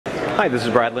Hi, this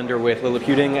is Brad Linder with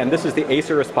Liliputing, and this is the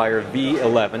Acer Aspire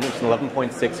V11. It's an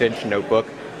 11.6-inch notebook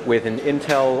with an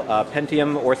Intel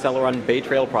Pentium or Celeron Bay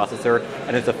Trail processor,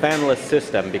 and it's a fanless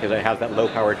system because it has that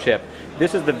low-power chip.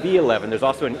 This is the V11. There's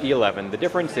also an E11. The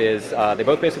difference is they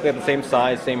both basically have the same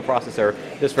size, same processor.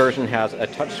 This version has a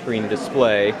touchscreen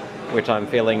display, which I'm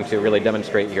failing to really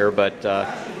demonstrate here, but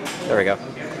there we go.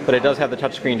 But it does have the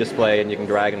touchscreen display, and you can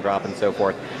drag and drop and so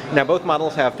forth. Now, both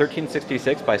models have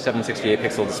 1366 by 768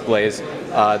 pixel displays.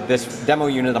 This demo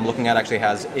unit I'm looking at actually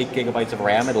has 8 gigabytes of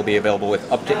RAM. It'll be available with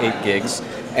up to 8 gigs.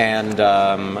 And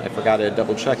I forgot to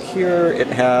double check here. It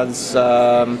has,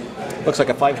 looks like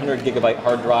a 500 gigabyte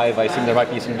hard drive. I assume there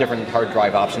might be some different hard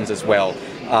drive options as well.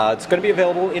 It's going to be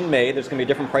available in May. There's going to be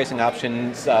different pricing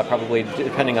options, probably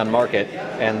depending on market,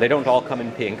 and they don't all come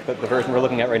in pink, but the version we're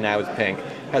looking at right now is pink.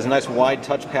 Has a nice wide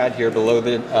touchpad here below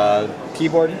the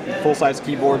keyboard, full-size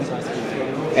keyboard,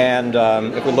 and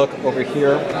if we look over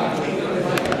here,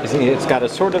 you see it's got a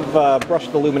sort of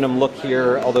brushed aluminum look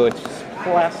here, although it's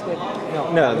plastic.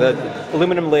 No, the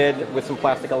aluminum lid with some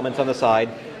plastic elements on the side.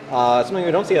 Something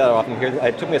we don't see that often here.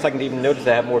 It took me a second to even notice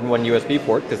they have more than one USB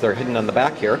port because they're hidden on the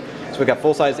back here. So we've got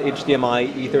full-size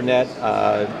HDMI, Ethernet,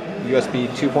 USB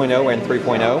 2.0 and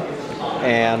 3.0,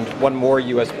 and one more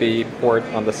USB port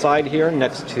on the side here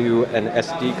next to an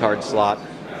SD card slot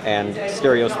and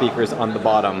stereo speakers on the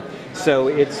bottom. So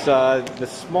it's the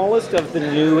smallest of the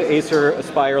new Acer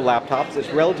Aspire laptops. It's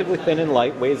relatively thin and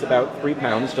light, weighs about 3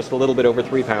 pounds, just a little bit over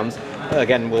 3 pounds.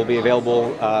 Again, will be available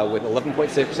with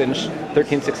 11.6-inch,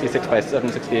 1366 by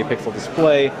 768 pixel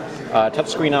display,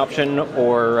 touchscreen option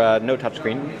or no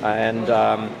touchscreen,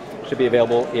 and should be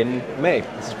available in May.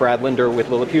 This is Brad Linder with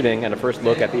Liliputing, and a first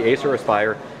look at the Acer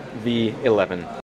Aspire V11.